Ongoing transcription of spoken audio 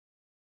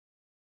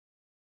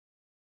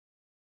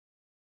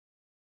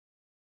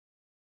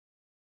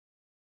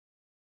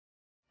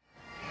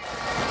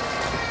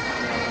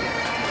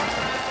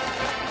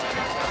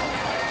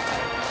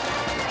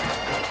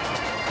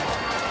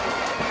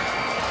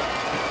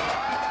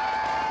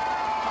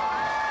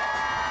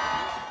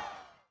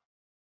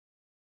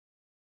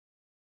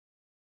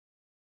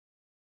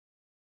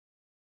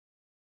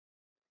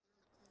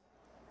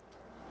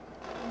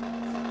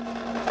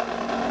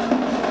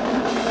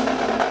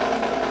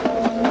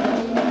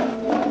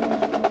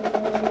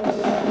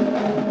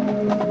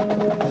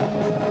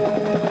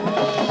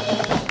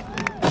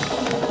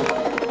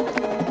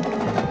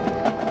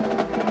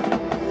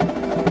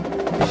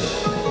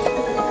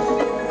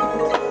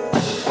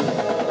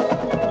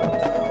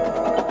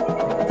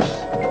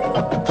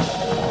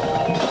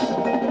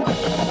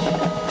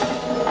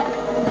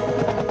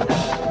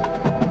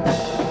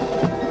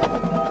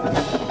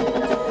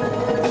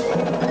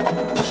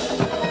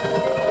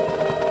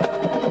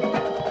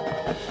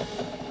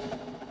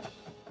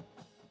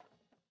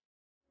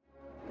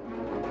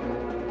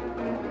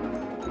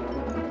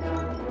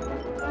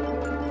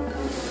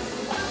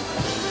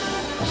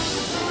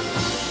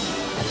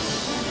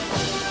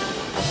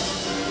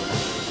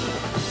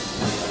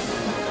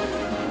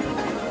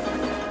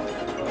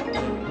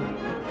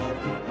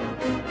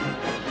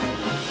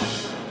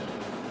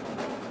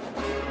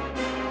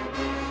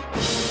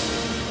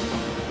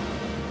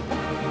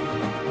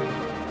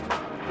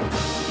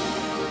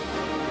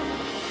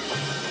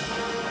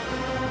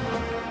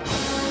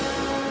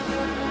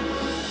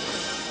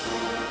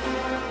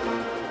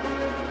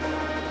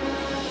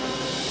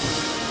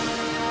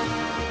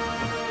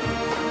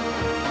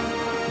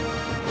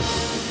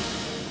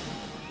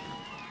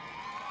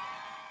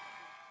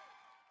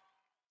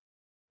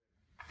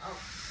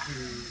2,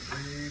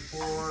 3,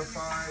 4,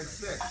 5,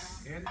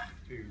 6. In,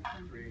 2,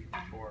 3,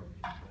 4.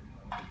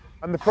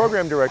 I'm the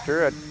program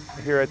director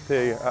here at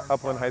the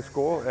Upland High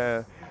School.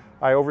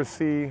 I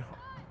oversee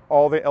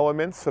all the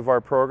elements of our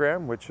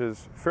program, which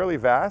is fairly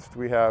vast.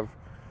 We have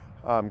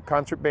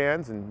concert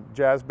bands and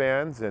jazz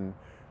bands, and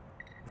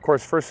of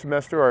course first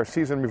semester our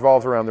season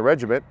revolves around the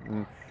regiment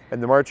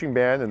and the marching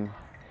band and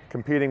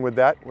competing with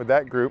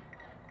that group.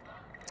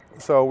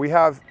 So we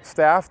have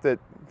staff that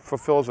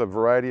fulfills a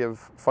variety of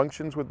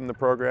functions within the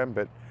program,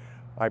 but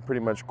I pretty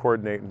much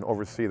coordinate and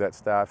oversee that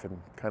staff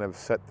and kind of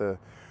set the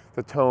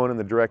tone and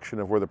the direction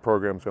of where the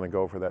program's going to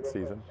go for that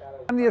season.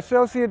 I'm the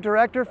associate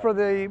director for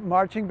the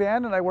marching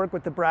band and I work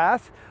with the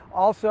brass.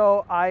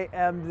 Also, I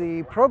am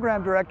the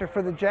program director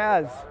for the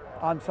jazz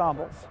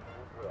ensembles.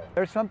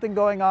 There's something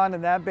going on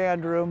in that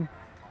band room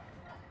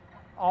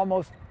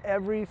almost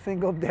every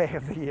single day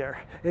of the year.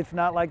 It's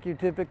not like your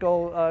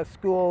typical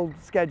school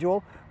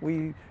schedule.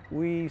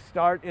 We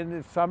start in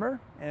the summer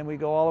and we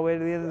go all the way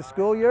to the end of the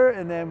school year,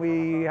 and then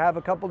we have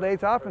a couple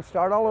days off and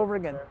start all over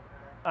again.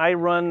 I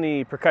run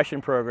the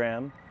percussion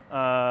program,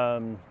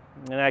 and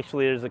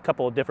actually there's a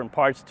couple of different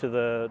parts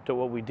to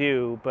what we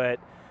do, but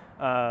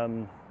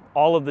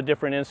all of the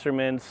different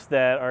instruments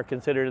that are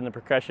considered in the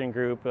percussion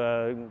group,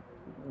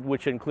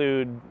 which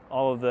include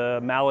all of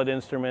the mallet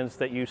instruments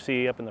that you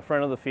see up in the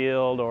front of the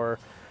field, or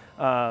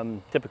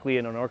typically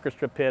in an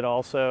orchestra pit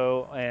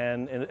also,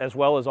 and as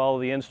well as all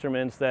of the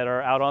instruments that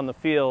are out on the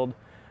field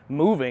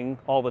moving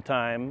all the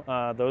time.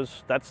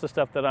 That's the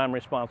stuff that I'm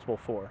responsible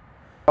for.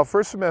 Well,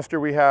 first semester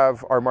we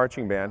have our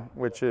marching band,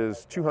 which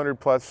is 200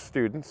 plus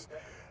students,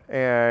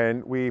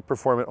 and we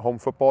perform at home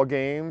football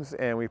games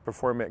and we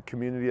perform at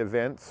community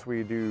events.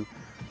 We do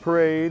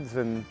parades,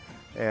 and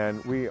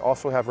we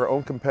also have our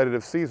own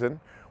competitive season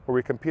where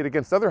we compete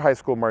against other high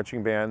school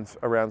marching bands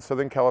around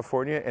Southern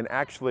California and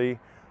actually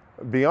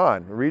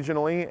beyond,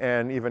 regionally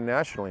and even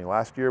nationally.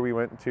 Last year we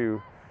went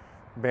to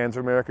Bands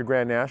of America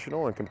Grand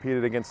National and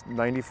competed against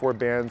 94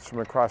 bands from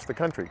across the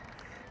country.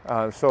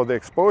 So the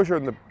exposure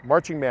in the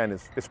marching band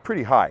is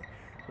pretty high.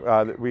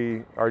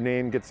 Our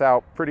name gets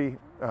out pretty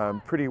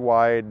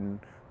wide, and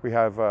we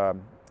have a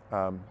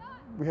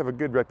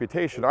good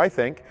reputation, I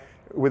think,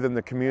 within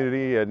the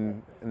community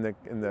and in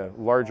the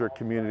larger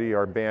community,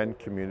 our band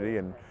community,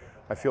 and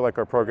I feel like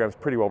our program is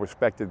pretty well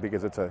respected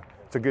because it's a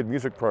good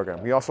music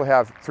program. We also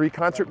have 3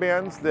 concert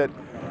bands that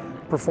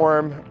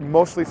perform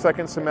mostly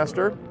second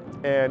semester,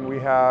 and we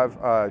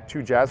have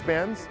 2 jazz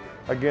bands,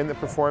 again, that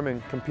perform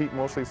and compete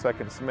mostly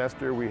second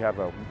semester. We have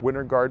a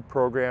winter guard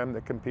program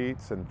that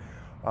competes, and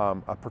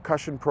a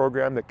percussion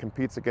program that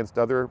competes against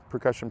other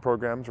percussion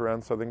programs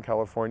around Southern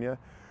California.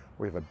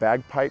 We have a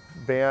bagpipe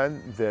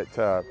band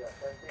that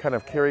kind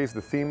of carries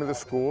the theme of the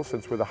school,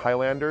 since we're the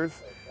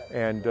Highlanders,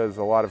 and does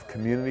a lot of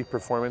community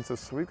performances.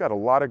 So we've got a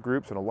lot of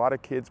groups and a lot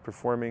of kids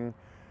performing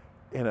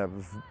in a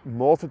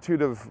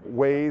multitude of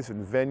ways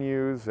and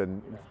venues,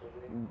 and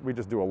we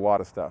just do a lot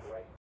of stuff.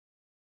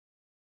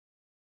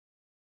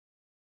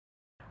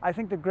 I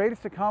think the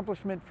greatest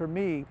accomplishment for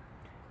me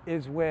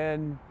is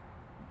when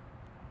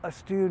a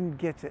student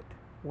gets it,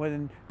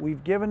 when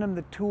we've given them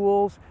the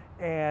tools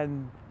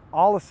and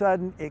all of a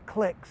sudden it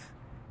clicks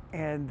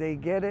and they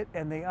get it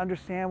and they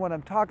understand what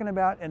I'm talking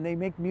about and they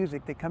make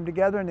music. They come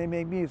together and they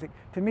make music.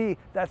 To me,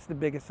 that's the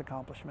biggest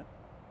accomplishment.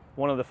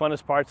 One of the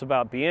funnest parts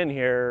about being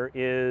here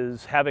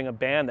is having a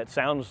band that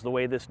sounds the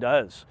way this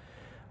does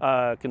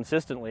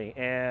consistently,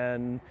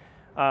 and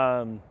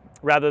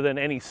rather than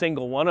any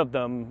single one of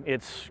them,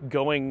 it's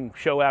going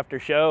show after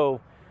show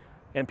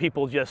and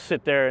people just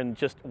sit there and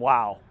just,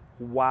 wow,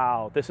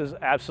 this is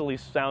absolutely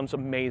sounds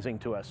amazing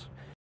to us.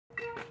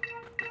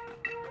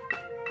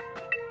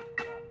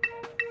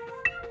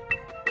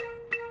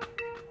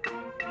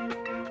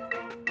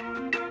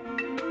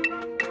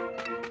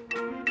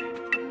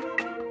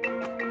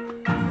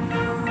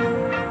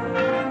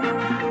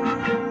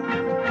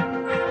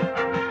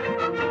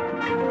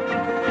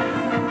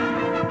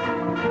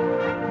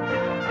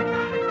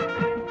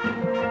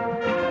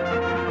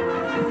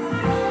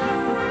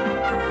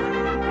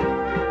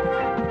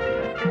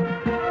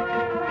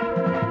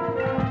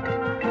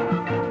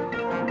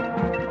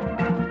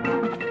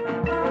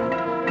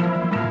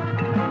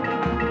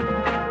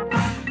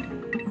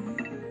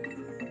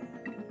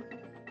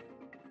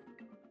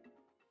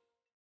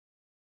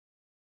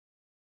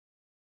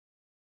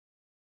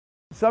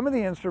 Some of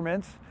the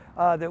instruments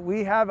that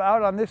we have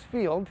out on this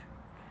field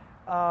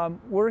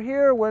were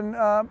here when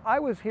I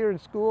was here in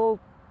school,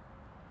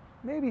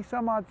 maybe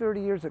some odd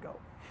 30 years ago.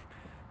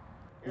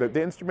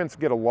 The instruments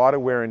get a lot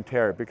of wear and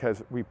tear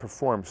because we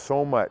perform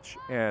so much,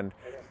 and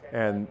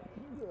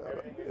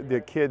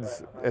the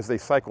kids, as they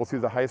cycle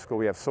through the high school,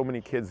 we have so many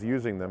kids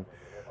using them.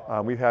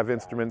 We have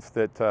instruments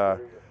that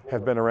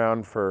have been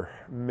around for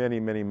many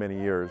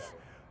years.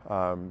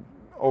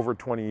 Over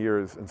 20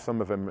 years in some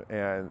of them,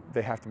 and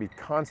they have to be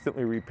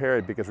constantly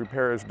repaired because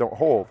repairs don't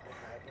hold,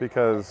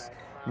 because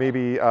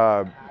maybe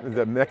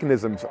the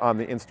mechanisms on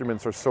the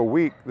instruments are so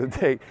weak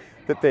that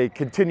that they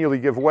continually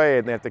give away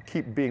and they have to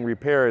keep being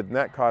repaired, and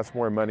that costs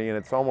more money, and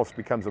it almost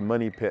becomes a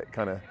money pit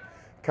kind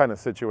of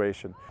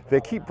situation. They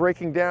keep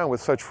breaking down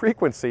with such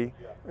frequency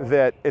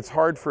that it's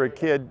hard for a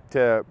kid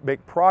to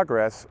make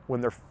progress when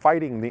they're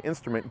fighting the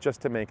instrument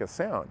just to make a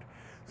sound.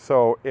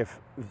 So if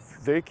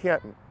they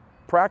can't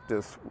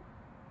practice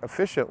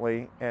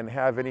efficiently and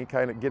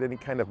get any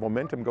kind of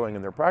momentum going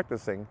in their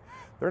practicing,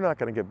 they're not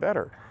going to get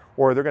better,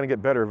 or they're going to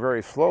get better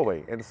very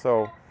slowly. And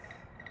so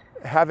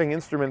having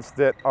instruments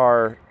that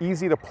are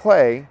easy to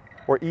play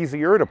or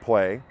easier to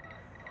play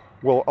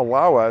will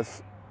allow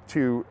us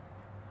to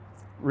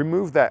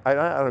remove that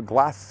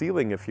glass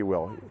ceiling, if you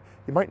will.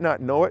 You might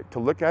not know it to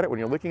look at it when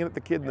you're looking at the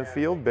kid in the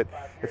field, but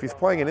if he's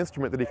playing an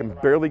instrument that he can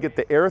barely get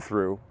the air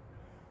through,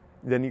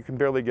 then you can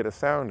barely get a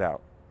sound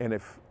out. And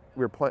if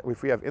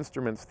we have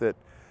instruments that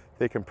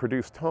they can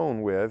produce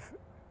tone with,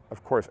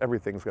 of course,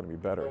 everything's going to be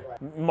better.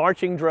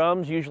 Marching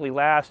drums usually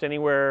last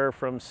anywhere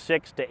from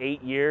 6 to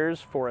 8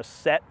 years for a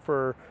set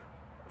for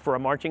a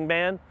marching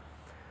band.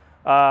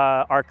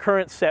 Our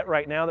current set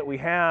right now that we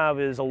have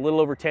is a little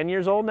over 10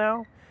 years old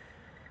now.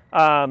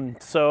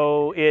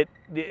 So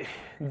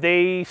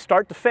they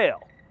start to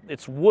fail.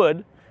 It's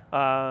wood,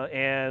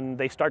 and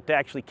they start to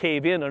actually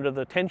cave in under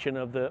the tension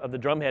of the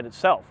drum head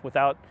itself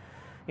without,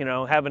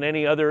 having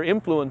any other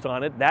influence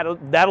on it.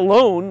 That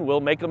alone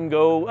will make them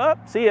go, oh,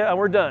 see ya, and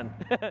we're done.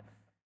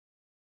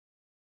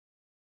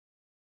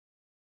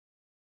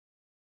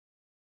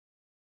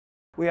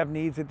 We have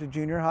needs at the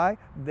junior high.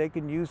 They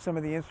can use some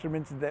of the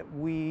instruments that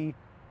we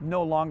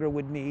no longer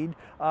would need,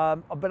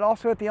 but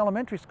also at the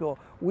elementary school.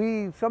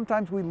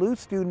 Sometimes we lose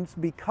students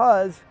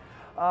because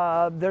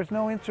there's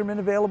no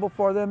instrument available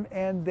for them,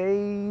 and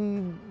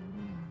they,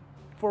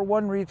 for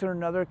one reason or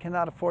another,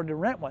 cannot afford to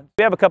rent one.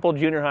 We have a couple of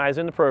junior highs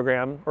in the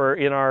program, or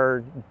in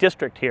our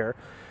district here,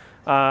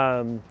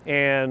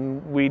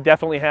 and we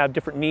definitely have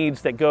different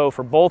needs that go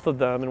for both of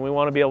them, and we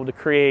want to be able to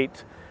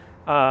create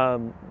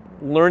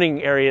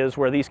learning areas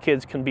where these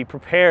kids can be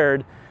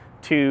prepared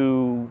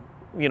to,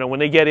 when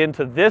they get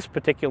into this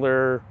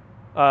particular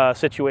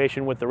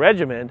situation with the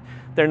regiment,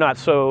 they're not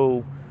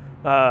so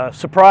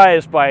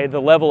surprised by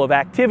the level of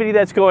activity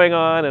that's going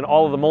on and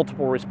all of the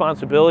multiple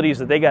responsibilities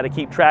that they got to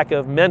keep track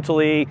of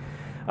mentally.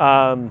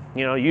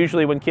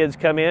 Usually when kids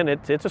come in,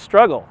 it's a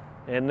struggle,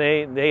 and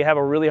they have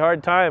a really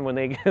hard time when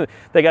they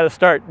got to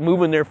start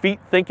moving their feet,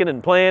 thinking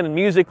and playing and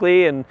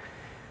musically, and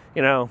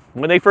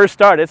when they first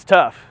start, it's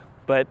tough.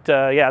 But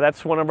yeah,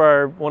 that's one of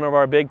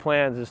our big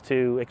plans, is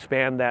to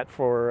expand that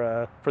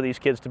for these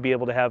kids to be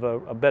able to have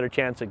a better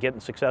chance at getting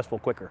successful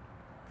quicker.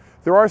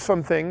 There are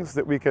some things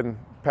that we can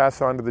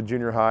pass on to the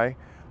junior high.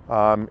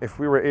 If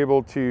we were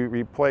able to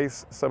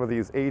replace some of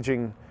these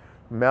aging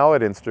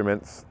mallet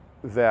instruments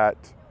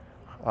that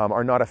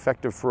are not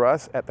effective for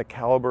us at the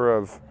caliber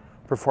of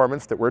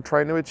performance that we're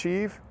trying to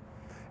achieve,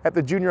 at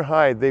the junior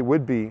high they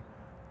would be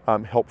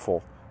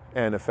helpful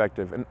and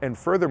effective. And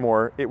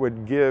furthermore, it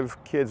would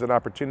give kids an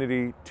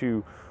opportunity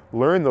to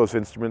learn those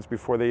instruments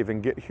before they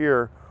even get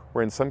here,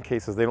 where in some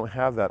cases they don't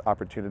have that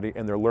opportunity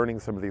and they're learning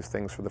some of these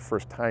things for the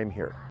first time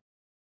here.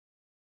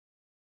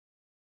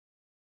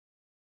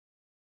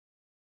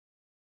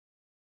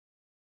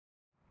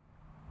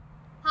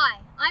 Hi,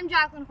 I'm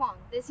Jacqueline Huang,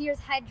 this year's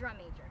head drum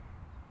major.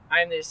 I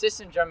am the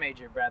assistant drum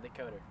major, Bradley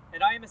Coder.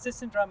 And I am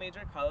assistant drum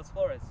major, Carlos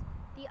Flores.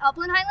 The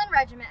Upland Highland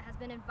Regiment has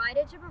been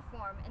invited to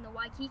perform in the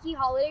Waikiki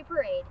Holiday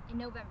Parade in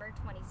November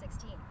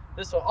 2016.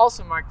 This will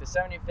also mark the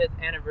 75th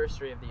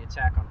anniversary of the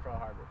attack on Pearl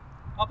Harbor.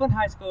 Upland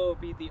High School will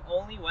be the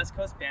only West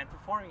Coast band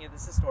performing at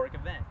this historic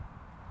event.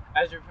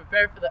 As we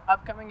prepare for the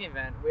upcoming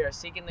event, we are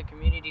seeking the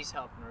community's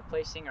help in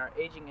replacing our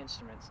aging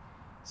instruments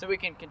so we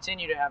can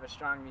continue to have a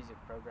strong music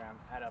program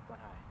at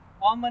Upland High.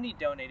 All money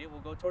donated will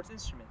go towards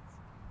instruments.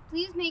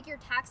 Please make your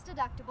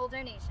tax-deductible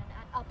donation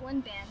at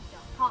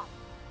uplandband.com.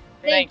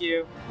 Thank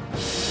you.